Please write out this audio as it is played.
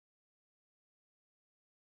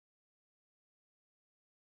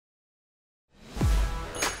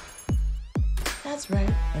That's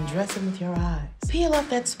right. Undress him with your eyes. Peel off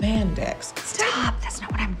that spandex. Stop, that's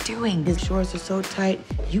not what I'm doing. His shorts are so tight,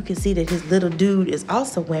 you can see that his little dude is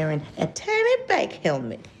also wearing a tiny bike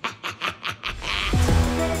helmet.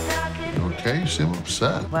 Okay, you seem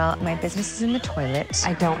upset. Well, my business is in the toilet.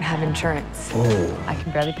 I don't have insurance. Oh. I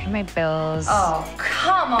can barely pay my bills. Oh,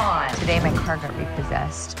 come on! Today my car got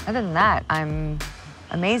repossessed. Other than that, I'm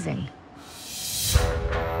amazing.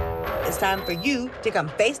 It's time for you to come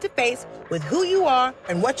face to face with who you are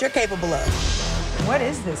and what you're capable of. What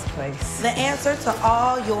is this place? The answer to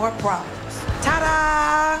all your problems.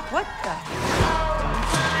 Ta-da! What the?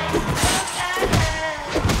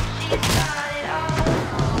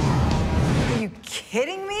 Are you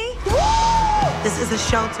kidding me? This is a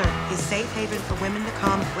shelter, a safe haven for women to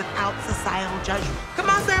come without societal judgment. Come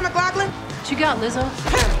on, Sarah McLachlan. What you got, Lizzo?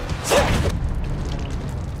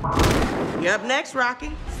 You're up next,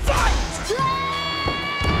 Rocky.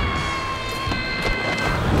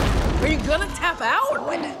 Are you gonna tap out?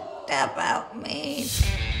 What did tap out mean?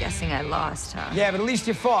 Guessing I lost, huh? Yeah, but at least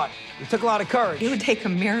you fought. You took a lot of courage. It would take a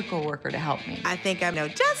miracle worker to help me. I think I know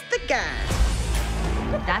just the guy.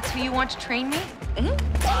 That's who you want to train me?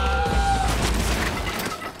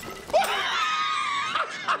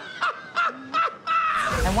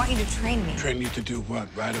 I want you to train me. Train you to do what?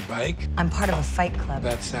 Ride a bike? I'm part of a fight club.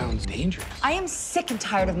 That sounds dangerous. I am sick and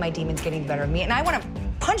tired of my demons getting the better of me, and I want to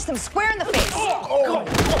punch them square in the face.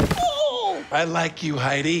 I like you,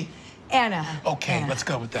 Heidi. Anna. Okay, Anna. let's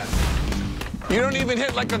go with that. You don't even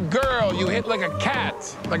hit like a girl. You hit like a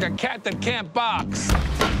cat that can't box.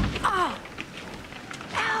 Ah!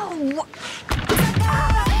 Ow!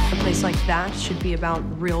 A place like that should be about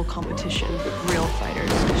real competition, real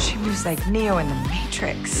fighters. She moves like Neo in the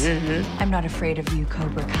Matrix. I'm not afraid of you,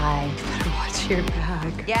 Cobra Kai. Better watch your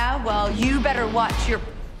back. Yeah, well, you better watch your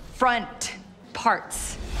front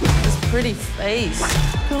parts. This pretty face.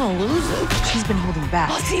 You're gonna lose it. She's been holding back.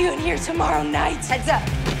 I'll see you in here tomorrow night. Heads up.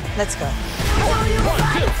 Let's go.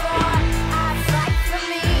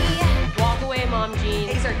 Walk away, Mom Jean.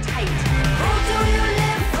 These are tight.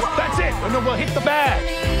 That's it. And then we'll hit the bag.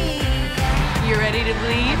 You ready to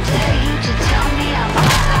leave?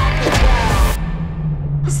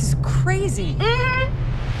 This is crazy.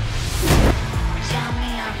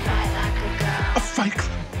 A fight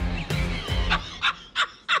club.